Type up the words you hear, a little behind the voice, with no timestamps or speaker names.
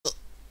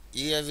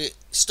You ever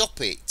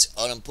stop it,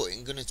 or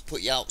gonna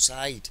put you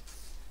outside.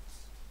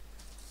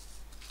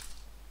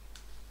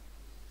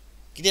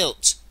 Get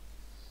out.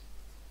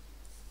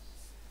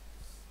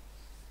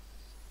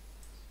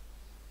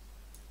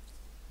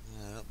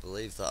 I don't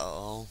believe that at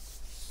all.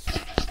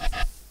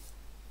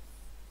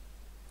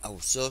 I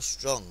was so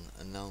strong,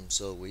 and now I'm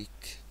so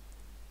weak.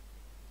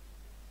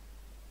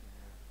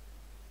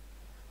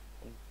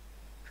 Yeah. I'm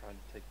trying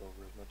to take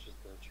over as much of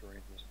the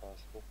terrain as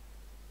possible.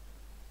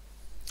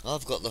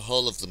 I've got the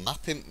whole of the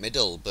map in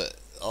middle, but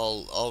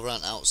all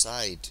round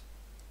outside.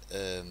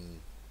 Um,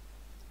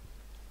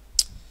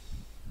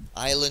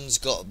 Island's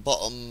got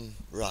bottom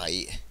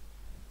right.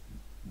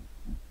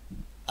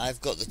 I've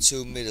got the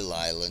two middle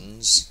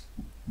islands,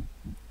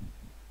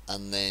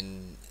 and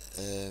then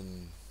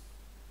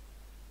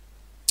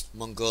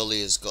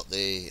Mongolia's got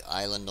the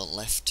island on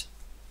left.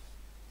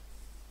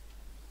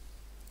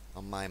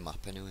 On my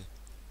map, anyway.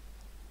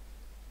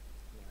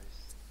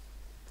 Nice.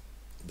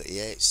 But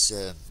yeah,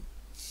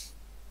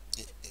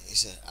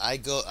 I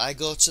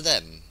go to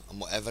them, and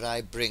whatever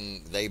I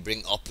bring, they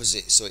bring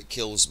opposite, so it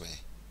kills me.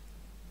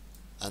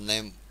 And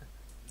then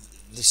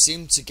they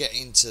seem to get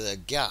into a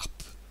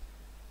gap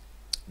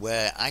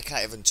where I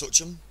can't even touch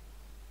them.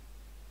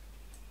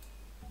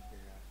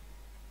 Yeah.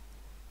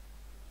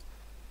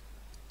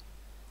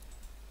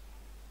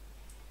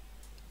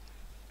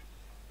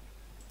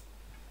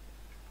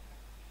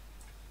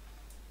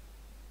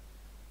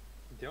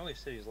 The only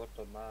cities left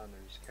on mine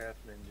is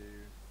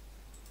Kathmandu,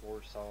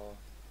 Warsaw,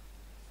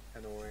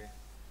 Hanoi,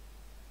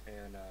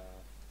 and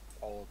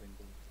all of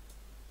England.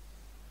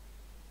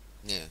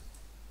 Yeah.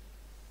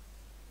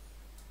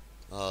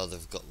 Oh,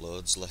 they've got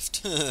loads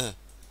left. I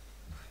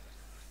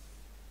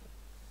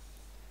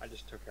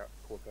just took out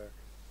Quebec.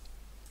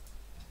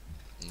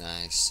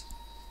 Nice.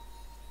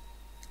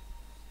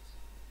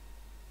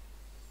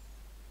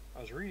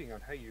 I was reading on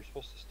how you're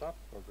supposed to stop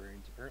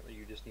barbarians. Apparently,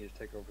 you just need to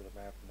take over the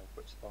map and they'll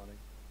quit spawning.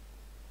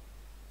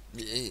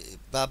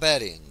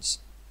 Barbarians.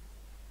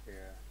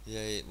 Yeah.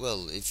 Yeah,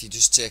 well, if you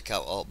just take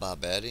out all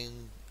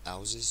barbarian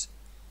houses,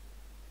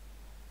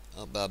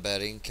 all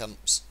barbarian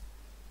camps.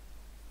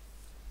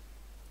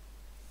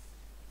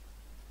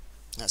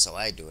 That's how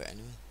I do it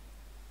anyway.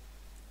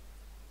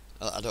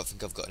 I don't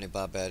think I've got any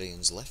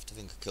barbarians left. I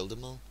think I killed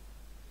them all.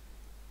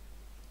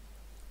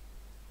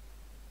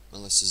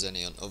 Unless there's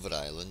any on other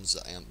islands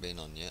that I haven't been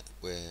on yet,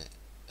 where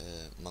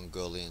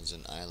Mongolians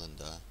and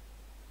Ireland are.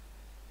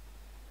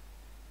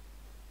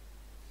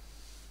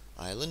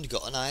 Ireland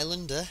got an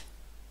island, eh?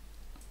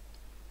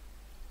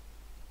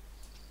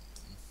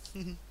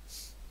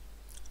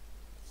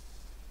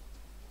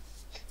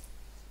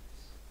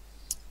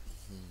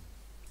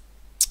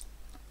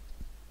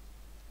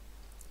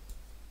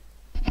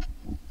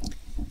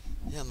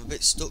 Yeah, I'm a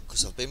bit stuck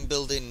because I've been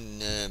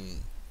building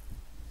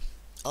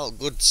all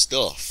good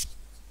stuff,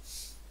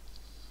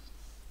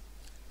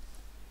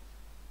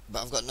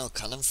 but I've got no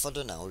cannon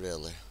fodder now,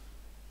 really.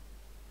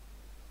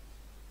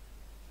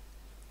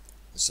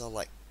 It's all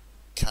like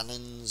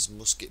cannons,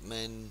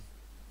 musketmen,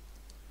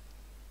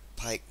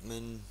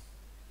 pikemen.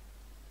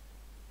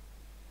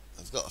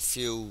 I've got a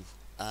few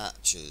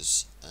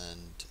archers,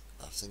 and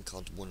I think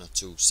I'd one or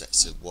two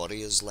sets of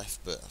warriors left,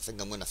 but I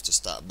think I'm gonna have to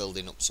start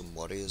building up some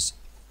warriors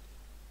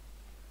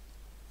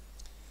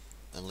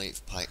and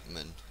leave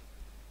pikemen.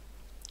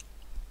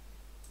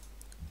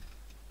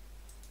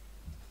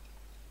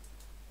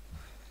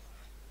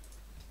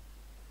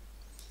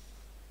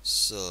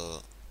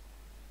 So,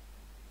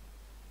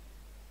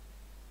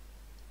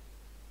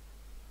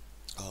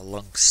 a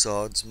long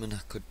swordsman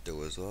I could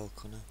do as well,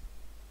 couldn't I?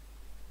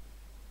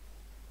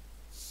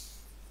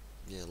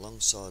 Yeah, long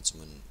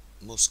swordsman,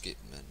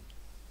 musketman,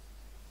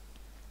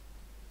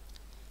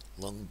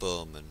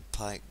 longbowman,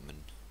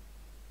 pikeman.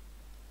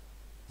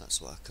 That's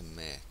what I can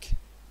make.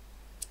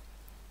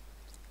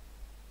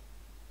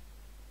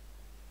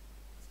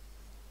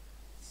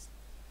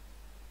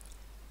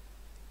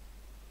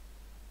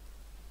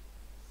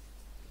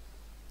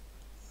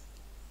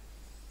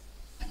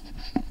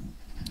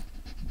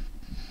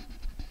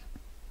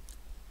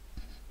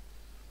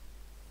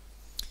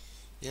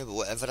 Yeah, but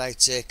whatever I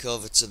take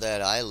over to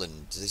their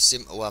island, they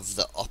seem to have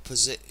the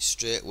opposite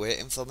straight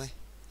waiting for me.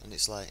 And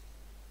it's like,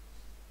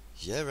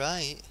 yeah,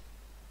 right.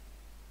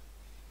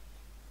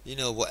 You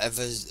know,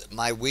 whatever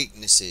my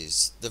weakness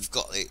is, they've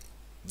got it,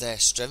 their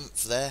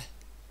strength there.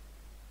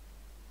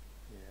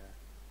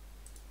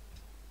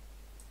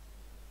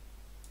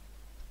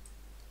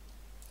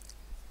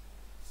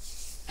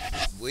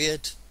 Yeah.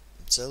 Weird,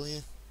 I tell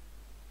you.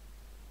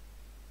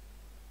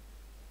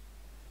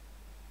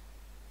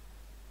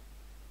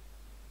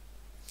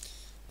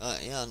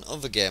 Yeah,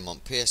 another game on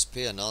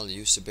PSP and all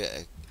used to be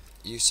able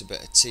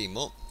to team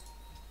up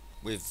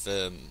with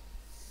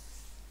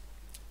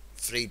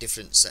three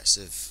different sets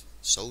of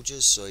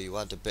soldiers, so you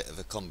had a bit of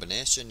a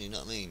combination. You know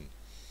what I mean?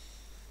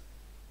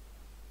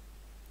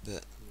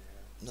 But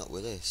Yeah. not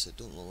with this. It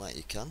don't look like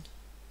you can.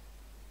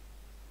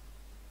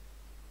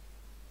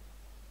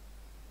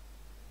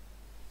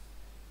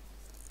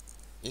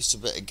 Used to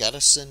be a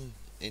garrison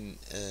in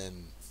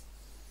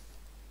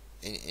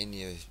in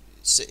your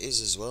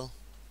cities as well.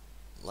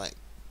 Like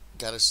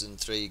Garrison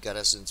 3,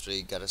 Garrison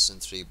 3, Garrison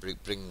 3,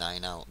 bring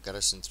 9 out.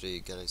 Garrison 3,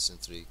 Garrison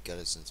 3,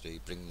 Garrison 3,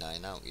 bring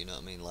 9 out. You know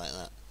what I mean? Like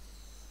that.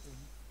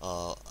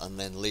 Mhm. And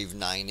then leave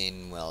 9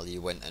 in while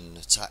you went and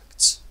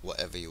attacked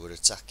whatever you were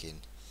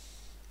attacking,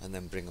 and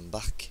then bring them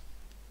back.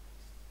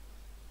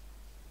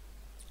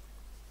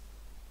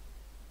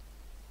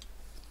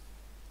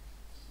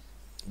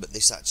 But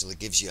this actually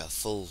gives you a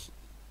full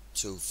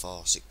 2,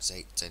 4, 6,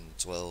 8, 10,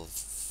 12,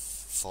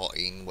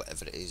 14,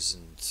 whatever it is,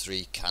 and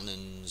 3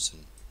 cannons,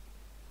 and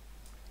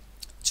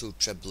 2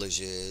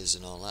 trebuchets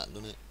and all that,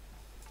 doesn't it?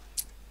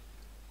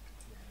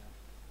 Yeah.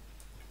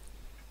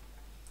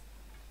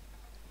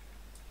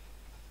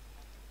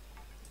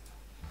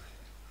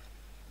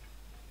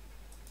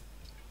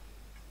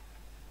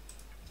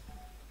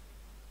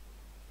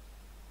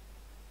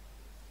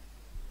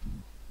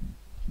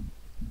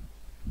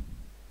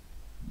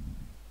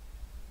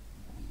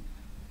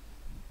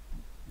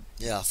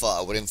 Yeah, I thought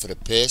I were in for a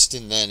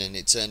pasting then, and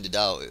it turned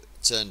out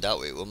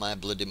it were my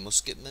bloody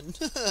musketmen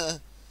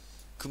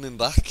coming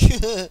back,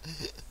 and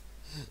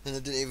I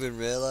didn't even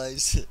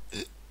realise.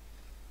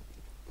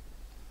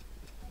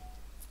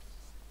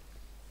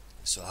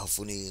 So how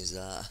funny is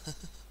that?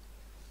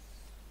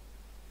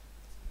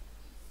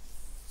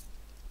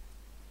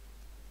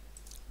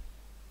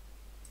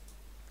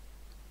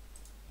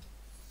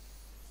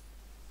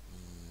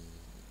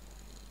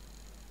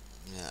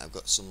 Yeah, I've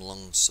got some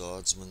long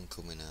swordsmen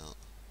coming out.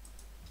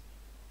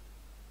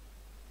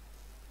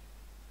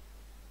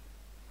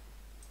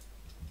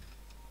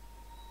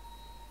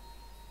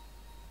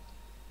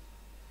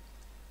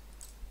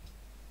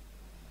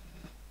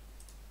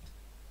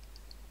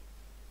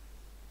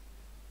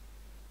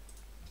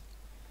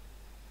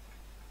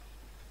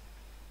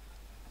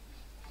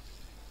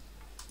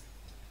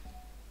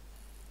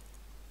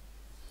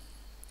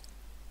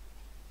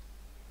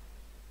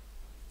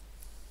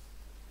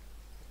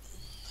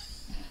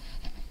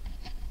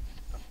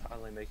 I'm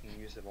finally making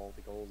use of all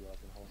the gold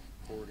I've been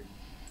hoarding.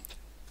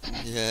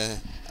 Yeah,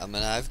 I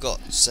mean I've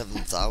got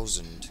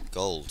 7,000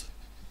 gold.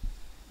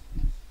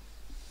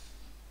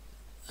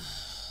 I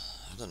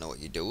don't know what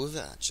you do with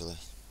it actually.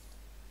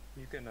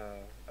 You can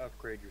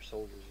upgrade your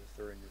soldiers if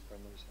they're in your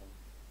friendly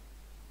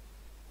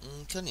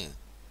zone. Can you?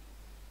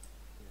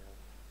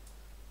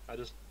 Yeah. I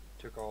just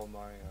took all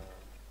my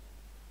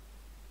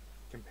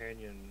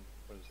companion,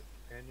 what is it,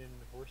 companion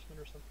horsemen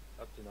or something,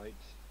 up to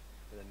knights,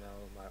 and then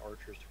now my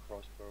archers to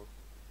crossbow.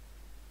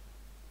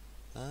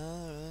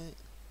 Alright.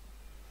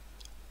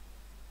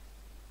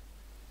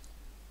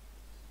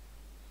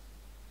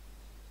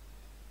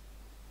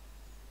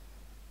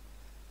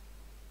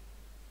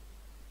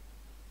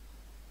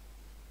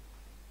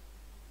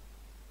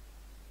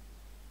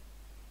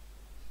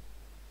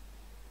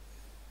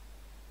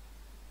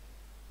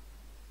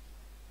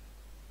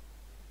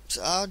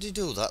 So how do you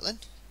do that then?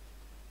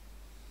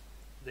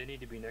 They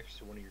need to be next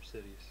to one of your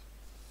cities,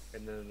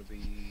 and then it'll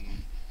be.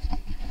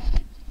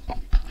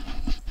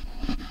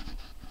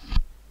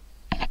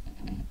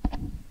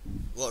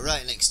 What,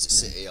 right next to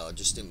city or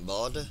just in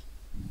border?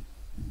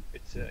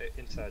 It's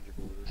inside your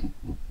border.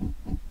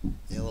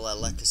 Yeah, well,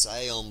 like I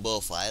say, on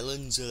both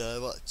islands, and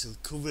I've actually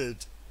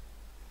covered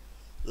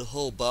the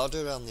whole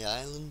border around the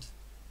island.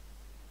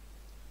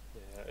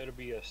 Yeah, it'll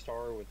be a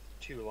star with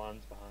 2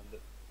 lines behind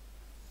it.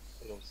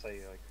 It'll say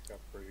like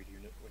upgrade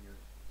unit when you're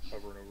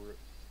hovering over it.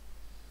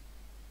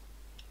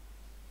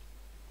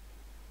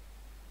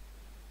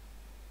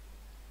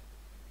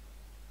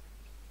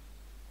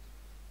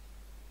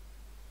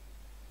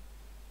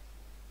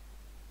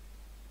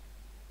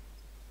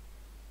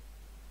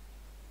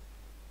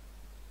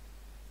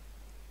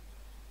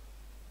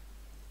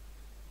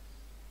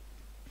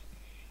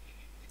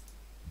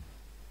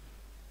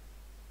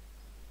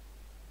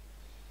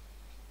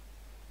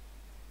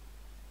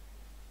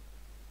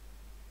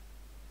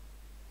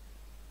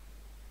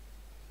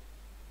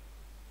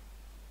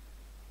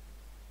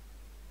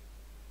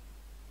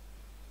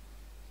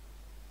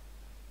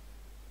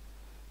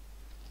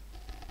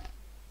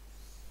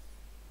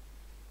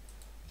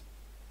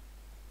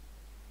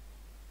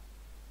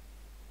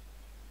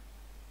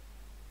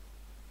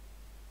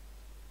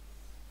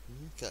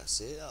 Can't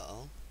see it at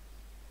all.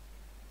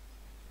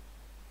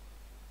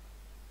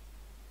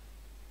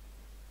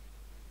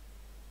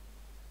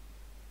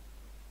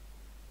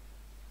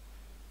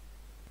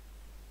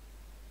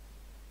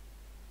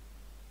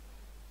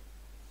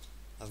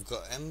 I've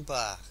got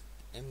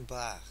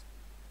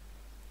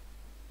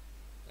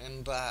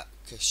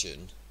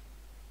embarkation,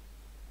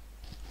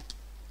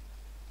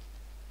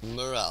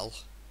 morale.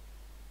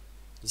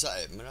 Is that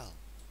it, morale?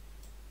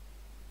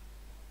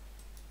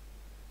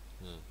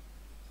 No.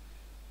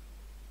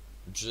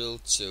 Drill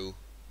 2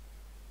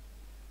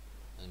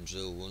 and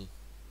drill 1.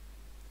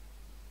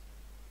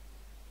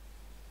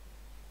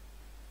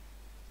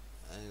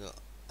 I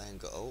ain't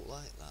got out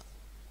like that.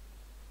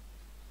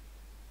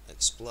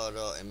 Explore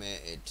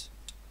automated.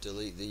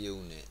 Delete the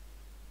unit.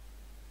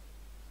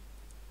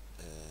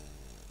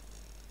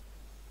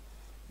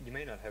 You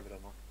may not have it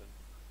unlocked then.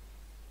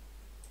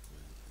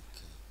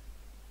 Okay.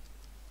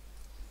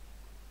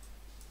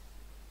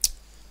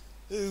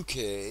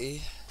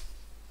 Okay.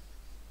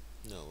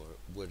 No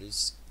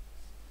worries.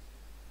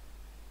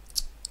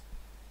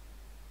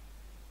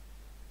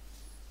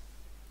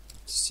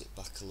 Sit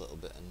back a little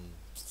bit and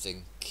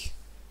think.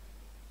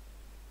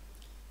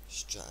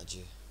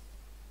 Strategy.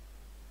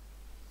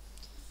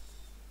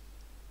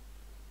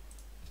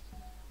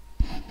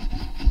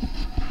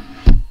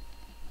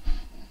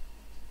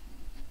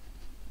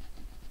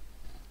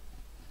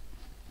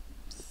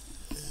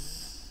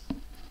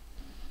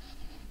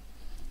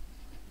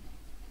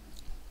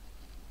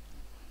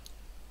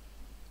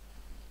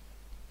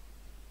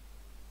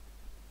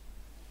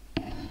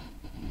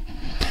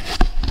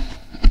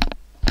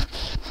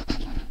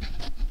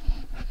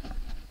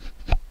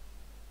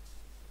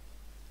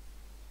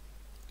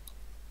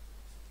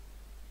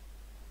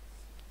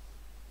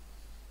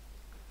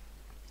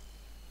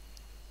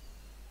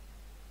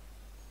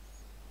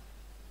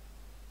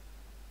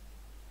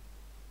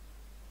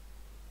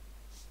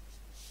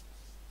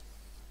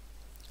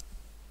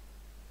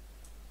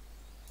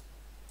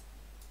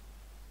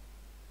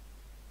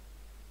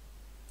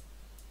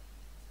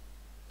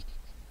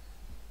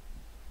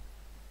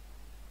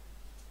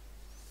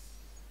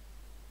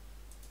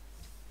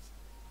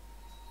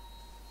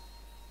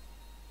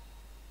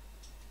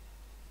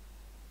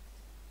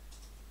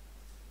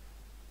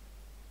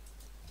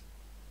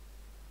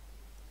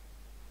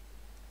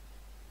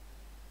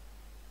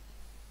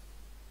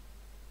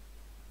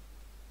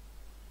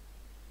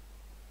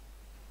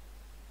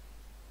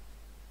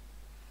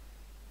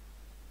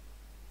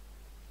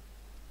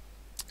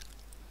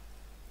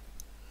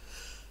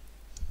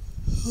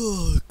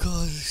 Oh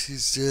god, this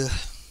is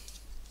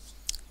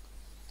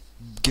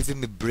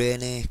giving me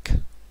brain ache. I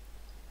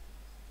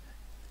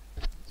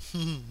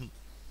don't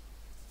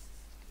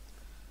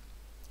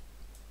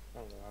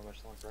know how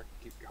much longer I can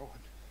keep going.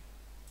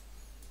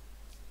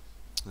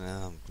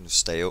 Yeah, I'm gonna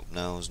stay up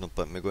now. There's no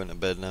point me going to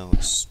bed now.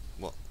 It's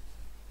what,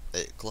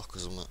 8 o'clock or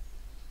something.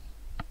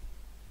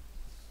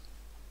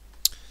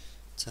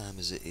 Time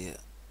is it here?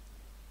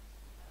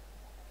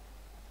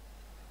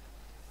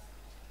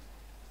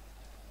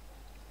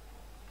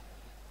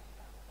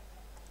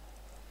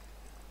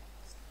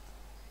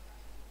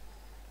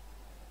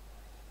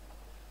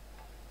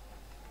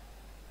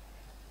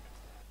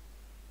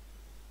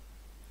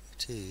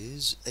 It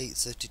is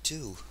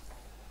 8:32.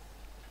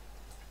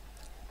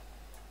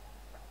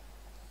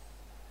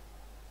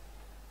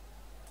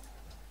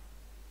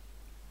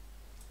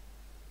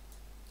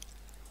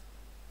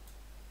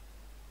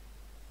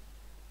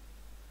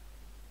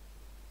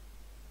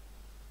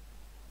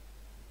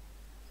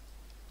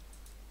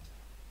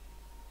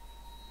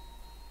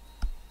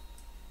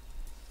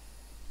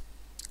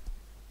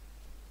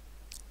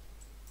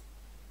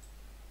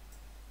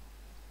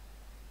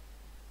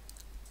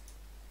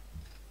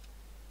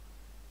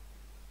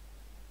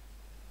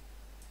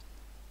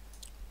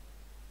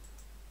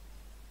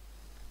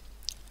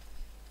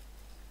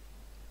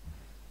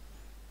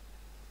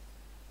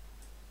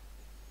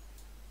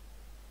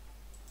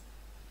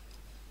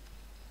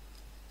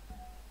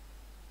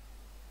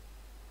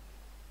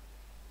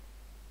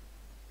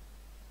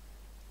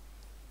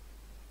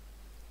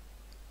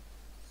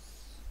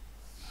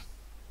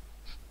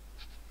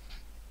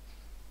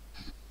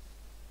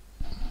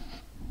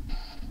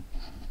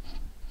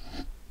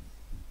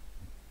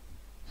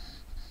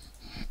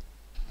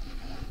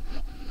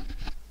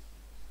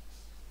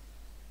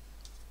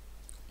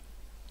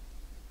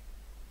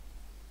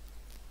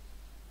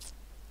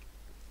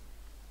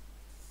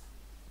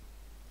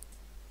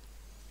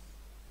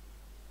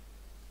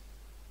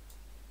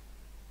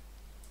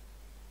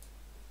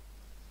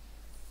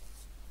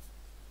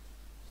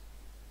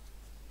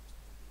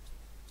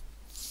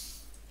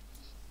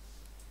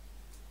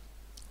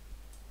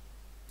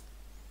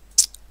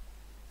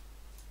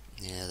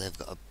 Yeah,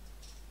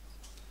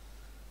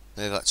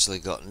 they've actually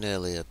got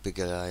nearly a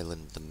bigger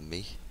island than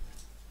me.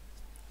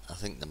 I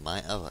think they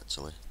might have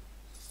actually.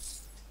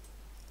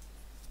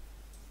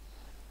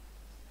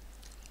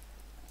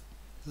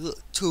 Look,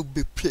 two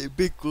pretty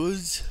big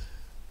ones.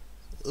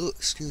 Oh,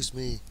 excuse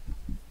me.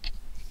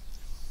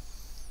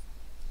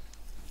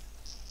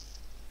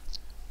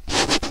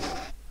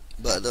 But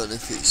I don't know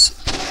if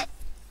it's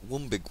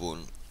one big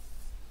one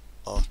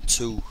or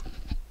two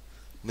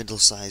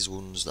middle-sized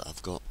ones that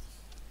I've got.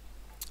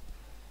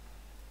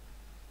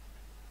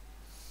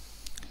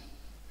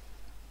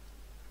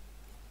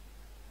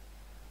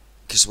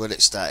 Because when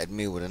it started,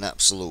 me with an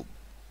absolute,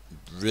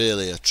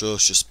 really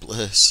atrocious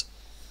place.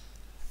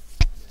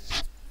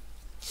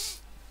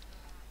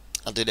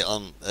 I did it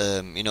on,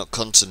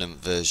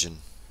 continent version.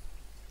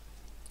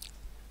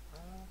 I'm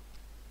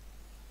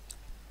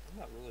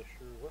not really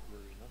sure what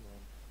version I'm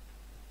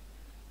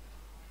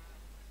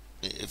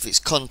on. If it's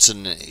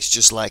continent, it's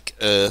just like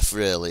Earth,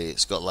 really.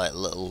 It's got like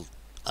little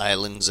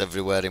islands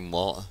everywhere in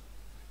water.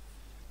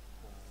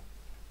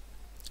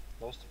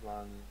 Most of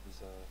mine is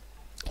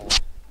all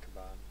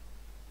combined.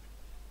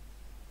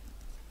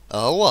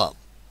 Oh, what?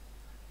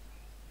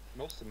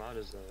 Most of mine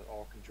is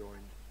all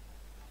conjoined.